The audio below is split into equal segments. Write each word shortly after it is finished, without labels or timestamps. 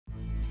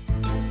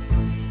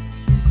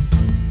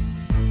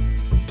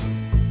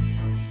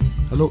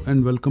Hello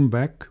and welcome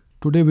back.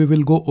 Today we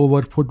will go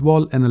over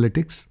football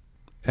analytics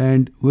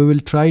and we will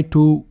try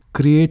to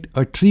create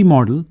a tree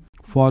model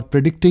for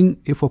predicting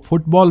if a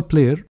football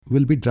player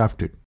will be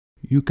drafted.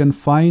 You can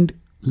find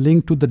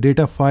link to the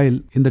data file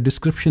in the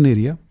description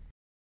area.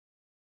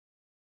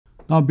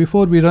 Now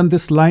before we run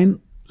this line,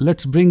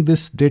 let's bring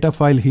this data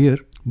file here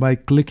by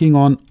clicking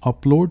on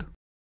upload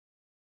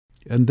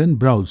and then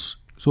browse.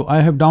 So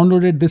I have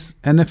downloaded this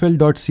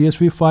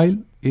nfl.csv file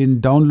in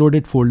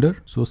downloaded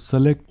folder. So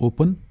select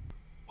open,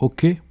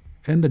 OK,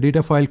 and the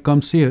data file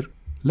comes here.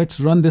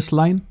 Let's run this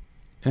line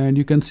and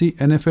you can see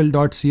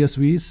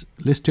nfl.csv is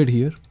listed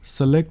here.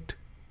 Select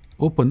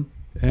open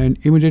and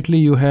immediately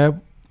you have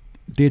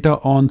data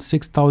on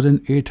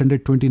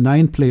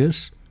 6,829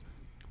 players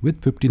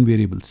with 15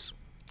 variables.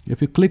 If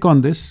you click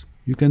on this,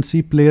 you can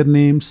see player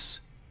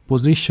names,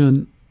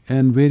 position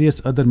and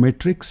various other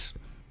metrics,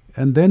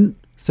 and then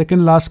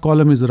second last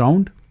column is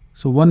round.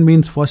 So 1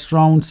 means first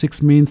round,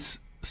 6 means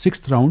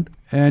sixth round,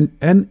 and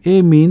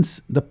NA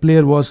means the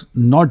player was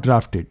not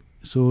drafted.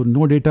 So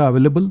no data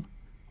available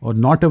or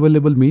not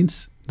available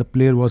means the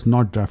player was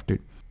not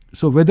drafted.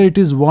 So whether it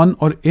is 1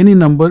 or any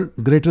number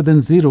greater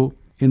than 0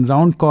 in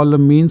round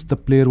column means the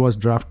player was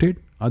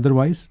drafted,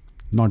 otherwise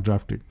not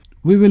drafted.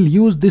 We will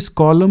use this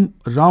column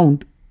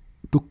round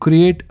to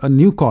create a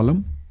new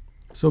column.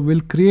 So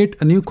we'll create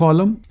a new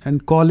column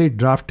and call it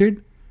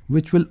drafted,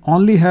 which will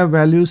only have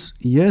values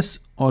yes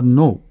or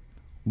no,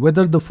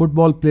 whether the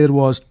football player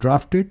was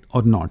drafted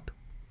or not.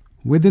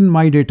 Within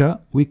my data,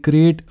 we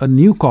create a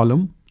new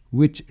column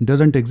which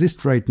doesn't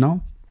exist right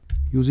now.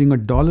 Using a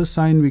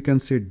 $, we can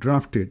say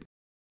drafted.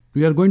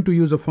 We are going to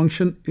use a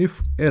function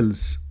if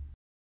else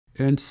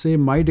and say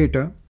my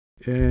data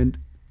and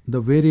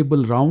the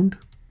variable round.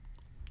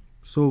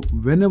 So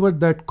whenever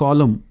that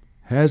column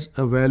has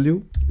a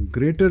value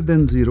greater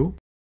than 0,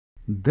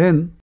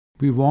 then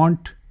we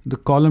want the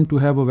column to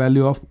have a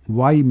value of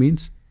y,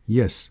 means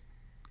yes.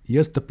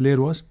 Yes, the player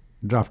was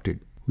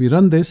drafted. We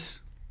run this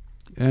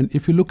and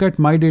if you look at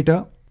my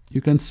data,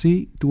 you can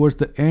see towards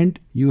the end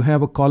you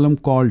have a column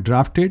called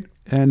drafted,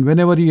 and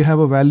whenever you have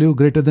a value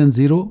greater than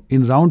 0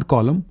 in round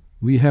column,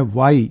 we have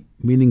y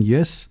meaning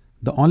yes.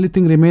 The only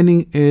thing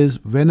remaining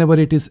is whenever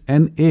it is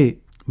NA,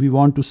 we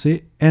want to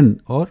say N,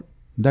 or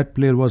that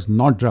player was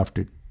not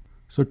drafted.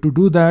 So to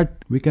do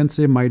that, we can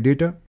say my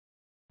data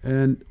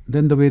and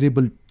then the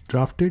variable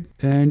drafted,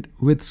 and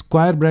with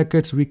square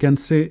brackets we can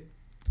say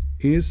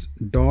is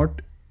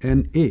dot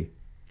NA.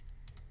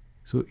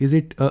 So is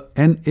it a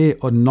NA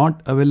or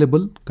not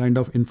available kind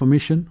of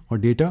information or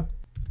data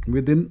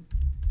within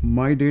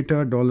my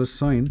data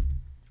 $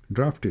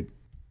 drafted.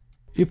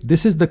 If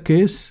this is the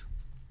case,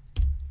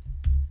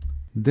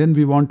 then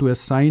we want to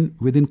assign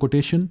within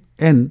quotation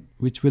N,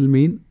 which will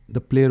mean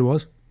the player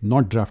was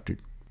not drafted.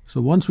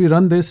 So once we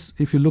run this,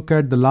 if you look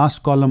at the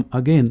last column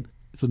again,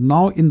 so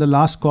now in the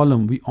last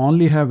column we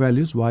only have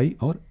values y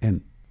or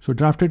n. So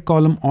drafted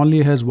column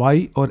only has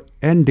y or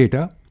n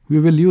data. We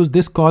will use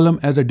this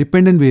column as a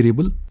dependent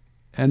variable,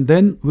 and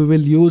then we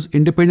will use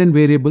independent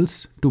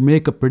variables to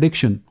make a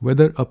prediction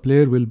whether a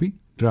player will be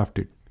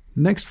drafted.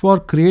 Next,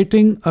 for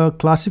creating a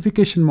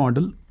classification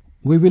model,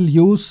 we will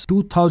use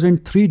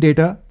 2003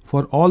 data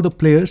for all the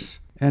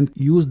players and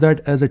use that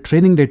as a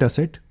training data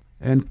set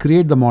and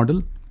create the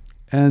model,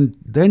 and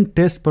then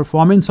test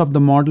performance of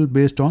the model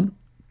based on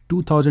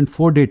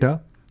 2004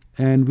 data,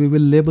 and we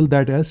will label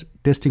that as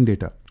testing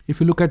data. If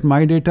you look at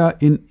my data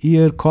in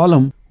year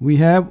column, we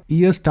have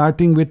year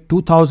starting with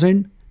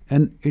 2000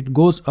 and it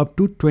goes up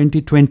to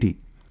 2020.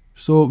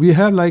 So we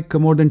have like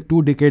more than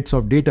 2 decades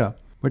of data.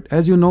 But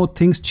as you know,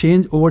 things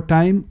change over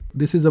time.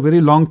 This is a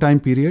very long time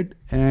period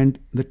and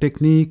the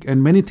technique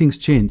and many things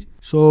change.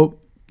 So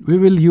we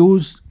will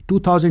use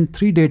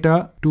 2003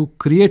 data to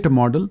create a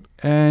model,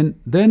 and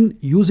then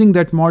using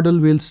that model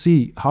we'll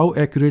see how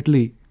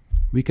accurately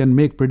we can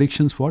make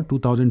predictions for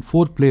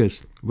 2004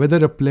 players, whether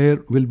a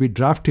player will be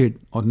drafted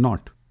or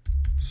not.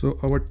 So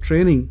our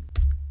training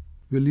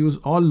will use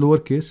all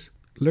lowercase.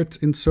 Let's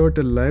insert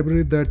a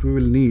library that we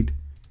will need.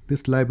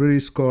 This library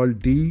is called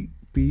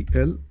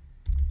dplyr.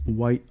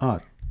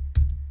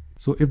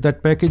 So if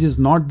that package is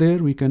not there,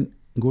 we can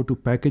go to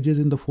packages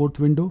in the 4th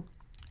window,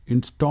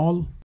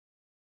 install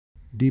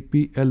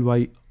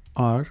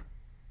dplyr,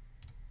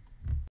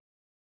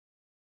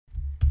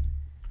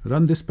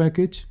 run this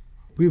package.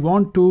 We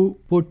want to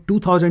put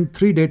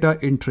 2003 data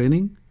in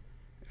training,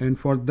 and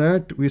for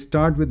that we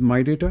start with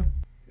my data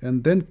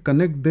and then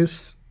connect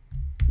this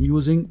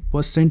using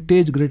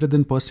percentage greater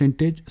than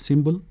percentage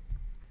symbol,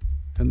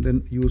 and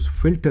then use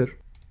filter,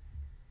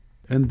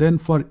 and then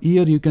for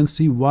year you can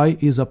see y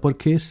is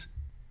uppercase,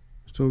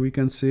 so we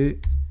can say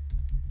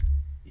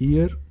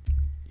year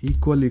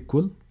equal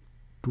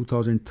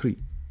 2003.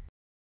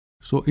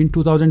 So in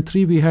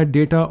 2003 we had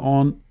data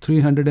on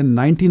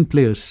 319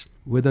 players,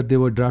 whether they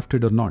were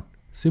drafted or not.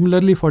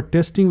 Similarly, for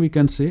testing we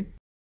can say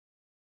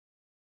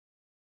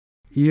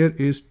year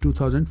is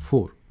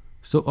 2004.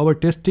 So our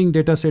testing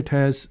data set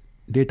has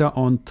data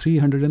on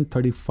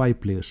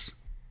 335 players.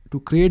 To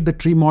create the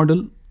tree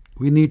model,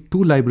 we need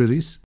 2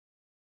 libraries.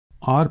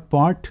 R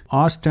part.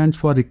 R stands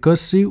for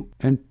recursive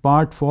and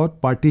part for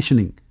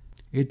partitioning.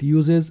 It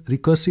uses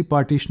recursive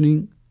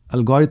partitioning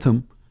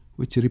algorithm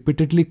which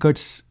repeatedly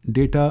cuts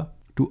data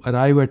to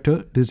arrive at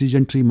a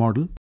decision tree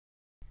model.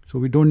 So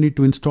we don't need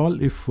to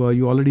install if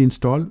you already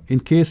installed. In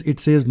case it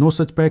says no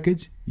such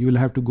package, you will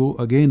have to go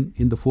again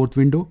in the fourth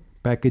window,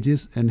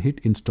 packages, and hit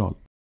install.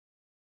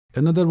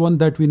 Another one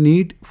that we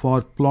need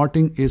for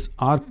plotting is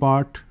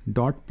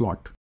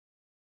rpart.plot.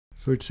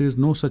 So it says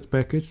no such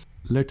package.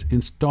 Let's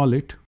install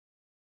it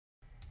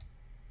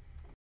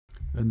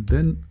and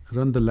then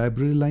run the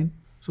library line.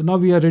 So now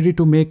we are ready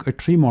to make a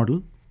tree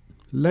model.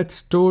 Let's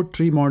store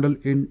tree model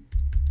in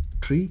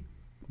tree.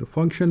 The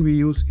function we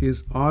use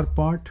is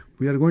rpart.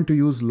 We are going to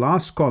use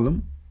last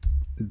column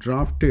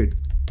drafted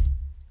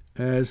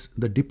as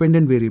the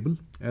dependent variable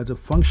as a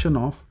function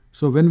of.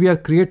 So when we are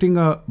creating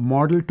a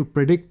model to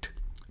predict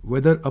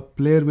whether a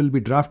player will be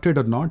drafted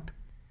or not,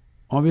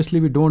 obviously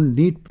we don't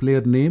need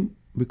player name,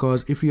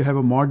 because if you have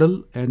a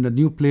model and a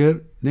new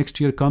player next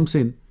year comes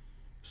in,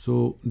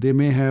 so they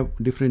may have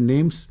different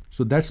names,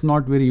 so that's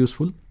not very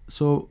useful.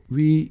 So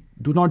we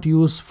do not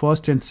use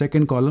first and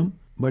second column,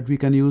 but we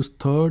can use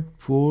third,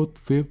 fourth,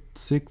 fifth,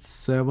 sixth,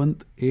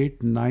 seventh,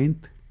 eighth,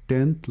 ninth,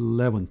 10th,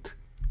 11th.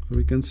 So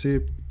we can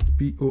say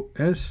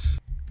POS,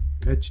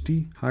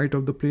 HT, height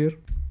of the player,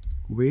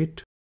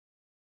 weight.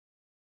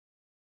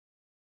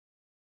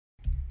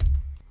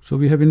 So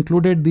we have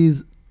included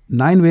these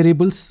 9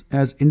 variables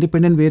as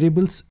independent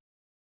variables.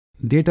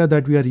 Data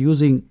that we are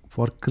using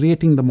for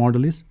creating the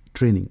model is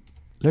training.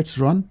 Let's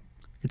run.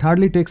 It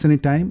hardly takes any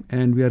time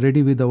and we are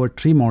ready with our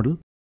tree model.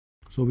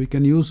 So we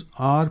can use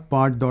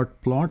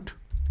rpart.plot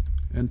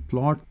and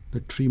plot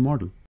the tree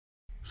model.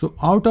 So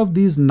out of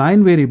these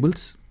 9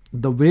 variables,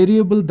 the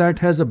variable that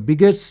has the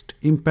biggest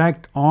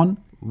impact on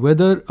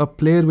whether a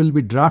player will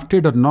be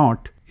drafted or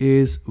not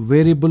is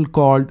variable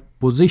called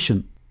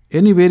position.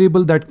 Any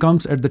variable that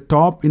comes at the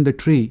top in the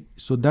tree,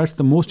 so that's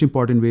the most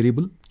important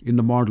variable in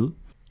the model.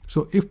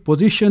 So if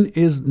position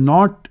is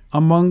not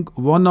among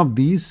one of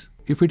these,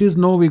 if it is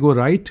no, we go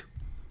right,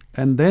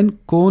 and then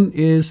cone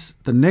is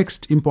the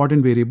next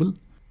important variable.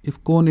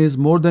 If cone is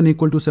more than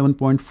equal to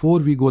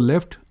 7.4, we go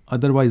left,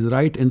 otherwise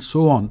right, and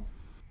so on.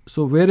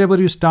 So wherever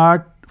you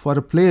start for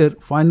a player,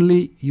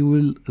 finally you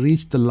will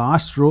reach the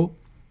last row.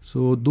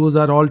 So those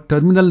are all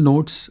terminal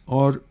nodes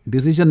or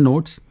decision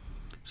nodes.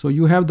 So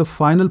you have the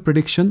final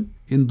prediction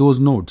in those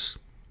nodes.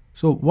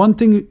 So one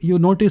thing you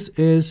notice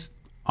is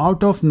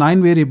out of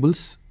 9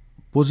 variables,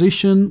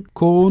 position,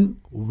 cone,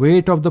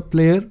 weight of the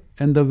player,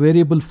 and the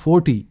variable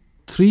 40,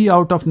 3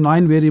 out of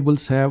 9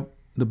 variables have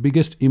the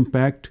biggest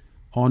impact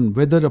on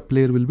whether a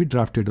player will be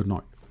drafted or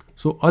not.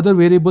 So other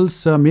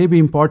variables may be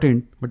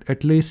important, but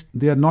at least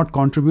they are not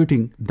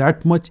contributing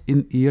that much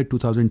in year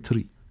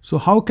 2003. So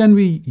how can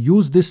we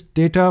use this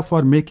data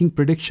for making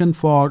prediction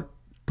for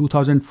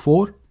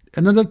 2004?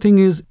 Another thing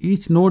is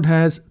each node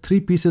has 3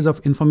 pieces of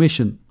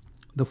information.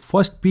 The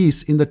first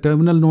piece in the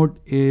terminal node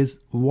is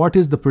what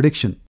is the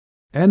prediction.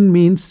 N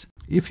means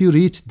if you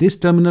reach this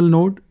terminal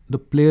node, the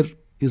player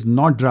is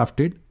not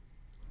drafted,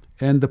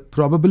 and the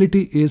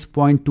probability is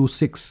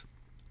 0.26.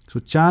 So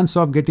chance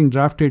of getting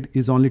drafted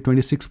is only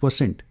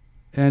 26%.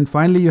 And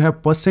finally you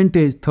have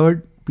percentage,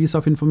 third piece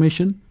of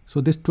information. So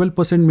this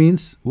 12%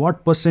 means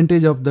what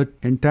percentage of the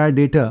entire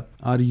data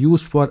are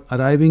used for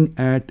arriving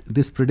at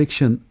this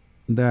prediction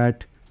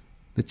that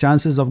the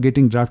chances of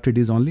getting drafted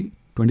is only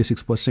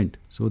 26%.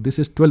 So this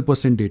is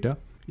 12% data.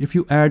 If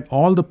you add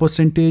all the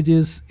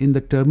percentages in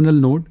the terminal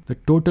node, the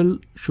total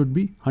should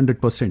be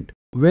 100%.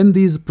 When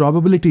these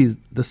probabilities,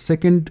 the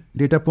second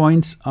data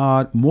points,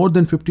 are more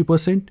than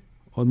 50%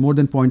 or more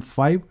than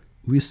 0.5,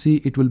 we see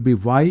it will be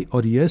Y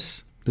or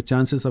yes, the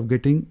chances of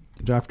getting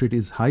drafted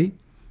is high.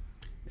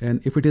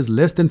 And if it is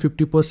less than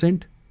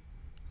 50%,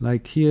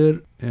 like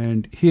here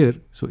and here,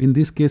 so in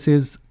these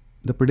cases,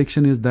 the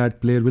prediction is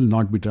that player will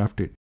not be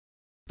drafted.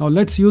 Now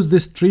let's use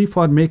this tree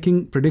for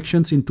making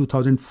predictions in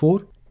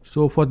 2004.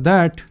 So for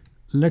that,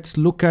 let's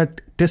look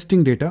at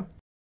testing data.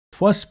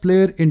 First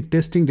player in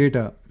testing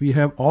data, we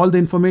have all the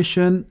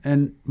information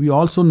and we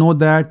also know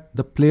that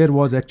the player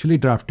was actually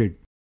drafted.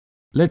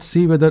 Let's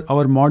see whether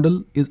our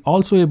model is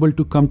also able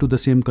to come to the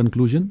same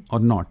conclusion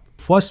or not.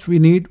 First we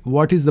need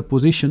what is the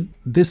position.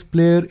 This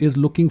player is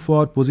looking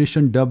for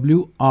position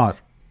WR.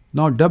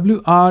 Now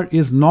WR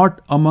is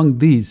not among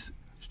these.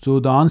 So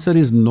the answer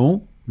is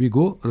no. We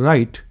go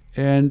right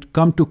and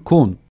come to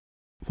cone.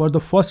 For the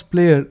first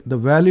player, the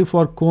value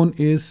for cone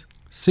is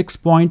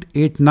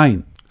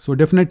 6.89. So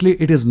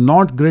definitely it is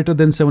not greater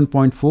than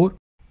 7.4.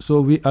 So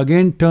we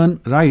again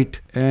turn right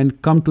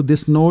and come to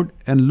this node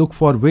and look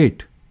for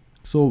weight.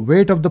 So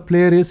weight of the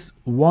player is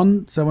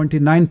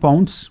 179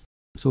 pounds.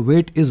 So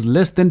weight is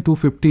less than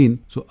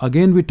 215. So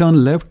again we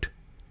turn left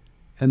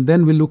and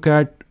then we look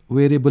at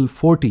variable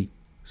 40.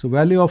 So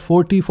value of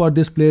 40 for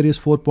this player is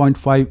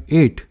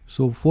 4.58.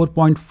 So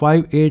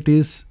 4.58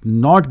 is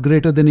not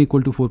greater than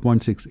equal to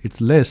 4.6.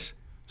 It's less.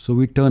 So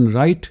we turn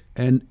right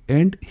and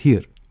end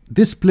here.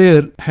 this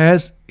player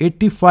has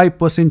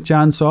 85%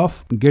 chance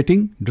of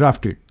getting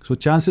drafted. So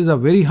chances are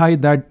very high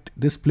that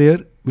this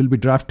player will be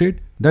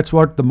drafted. That's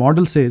what the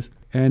model says.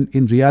 And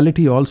in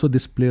reality also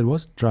this player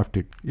was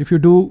drafted. If you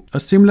do a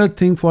similar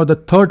thing for the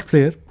third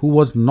player who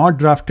was not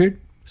drafted,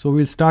 so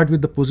we'll start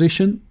with the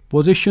position.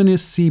 Position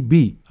is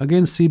CB.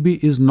 Again,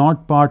 CB is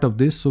not part of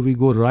this. So we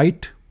go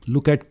right,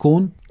 look at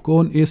cone.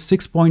 Cone is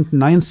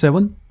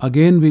 6.97.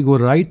 Again, we go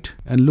right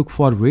and look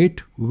for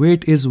weight.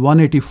 Weight is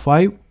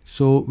 185.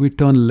 So we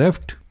turn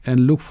left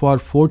and look for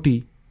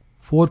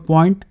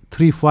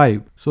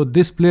 4.35. So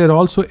this player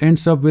also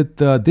ends up with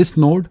this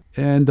node,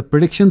 and the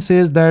prediction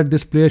says that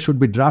this player should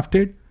be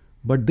drafted,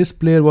 but this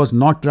player was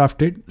not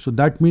drafted. So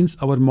that means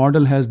our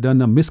model has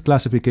done a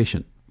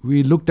misclassification.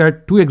 We looked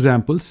at two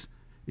examples.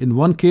 In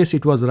one case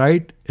it was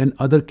right, in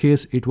other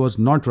case it was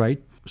not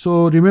right.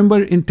 So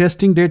remember, in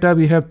testing data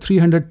we have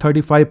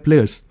 335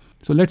 players.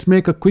 So let's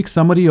make a quick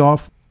summary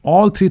of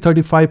all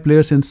 335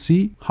 players and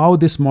see how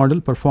this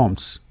model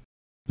performs.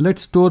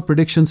 Let's store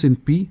predictions in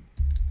P.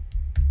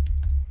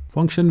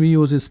 Function we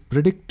use is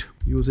predict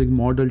using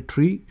model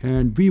tree,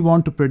 and we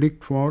want to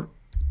predict for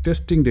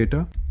testing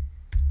data.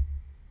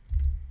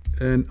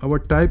 And our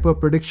type of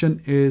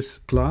prediction is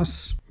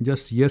class,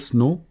 just yes,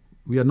 no.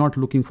 We are not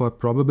looking for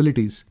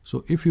probabilities.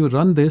 So if you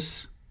run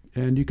this,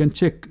 and you can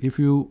check, if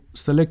you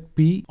select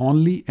P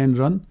only and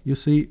run, you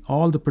see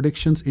all the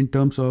predictions in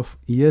terms of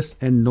yes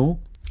and no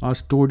are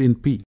stored in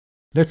P.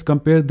 Let's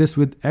compare this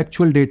with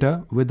actual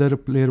data, whether a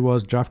player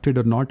was drafted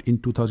or not in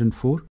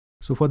 2004.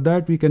 So for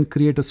that we can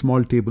create a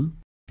small table,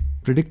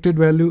 predicted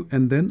value,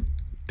 and then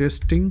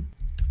testing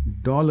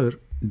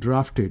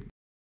 $drafted,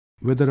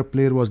 whether a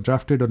player was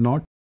drafted or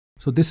not.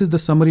 So this is the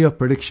summary of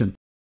prediction.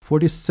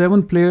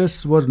 47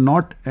 players were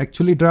not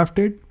actually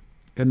drafted,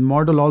 and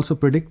model also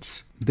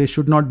predicts they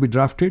should not be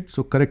drafted,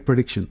 so correct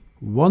prediction.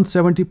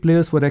 170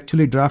 players were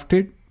actually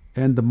drafted,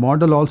 and the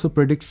model also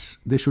predicts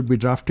they should be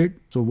drafted,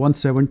 so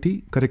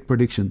 170 correct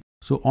prediction.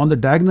 So on the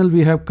diagonal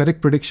we have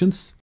correct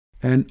predictions,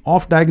 and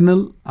off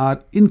diagonal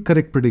are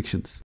incorrect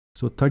predictions.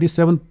 So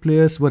 37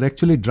 players were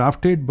actually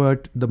drafted,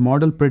 but the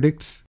model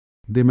predicts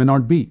they may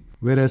not be,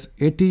 whereas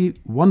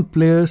 81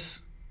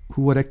 players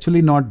who were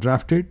actually not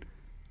drafted,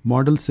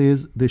 model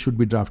says they should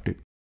be drafted.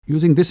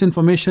 Using this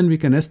information we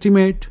can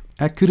estimate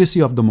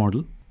accuracy of the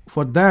model.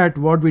 For that,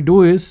 what we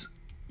do is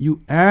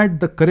you add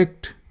the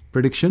correct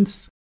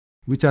predictions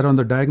which are on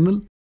the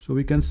diagonal. So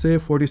we can say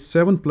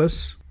 47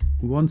 plus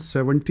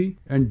 170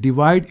 and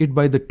divide it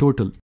by the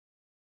total.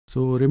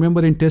 So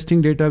remember, in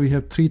testing data we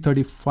have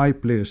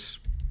 335 players.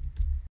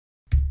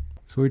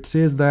 So it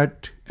says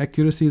that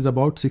accuracy is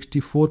about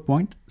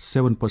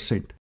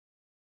 64.7%.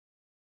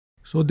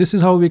 So this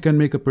is how we can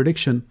make a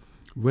prediction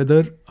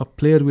whether a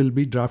player will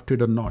be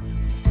drafted or not.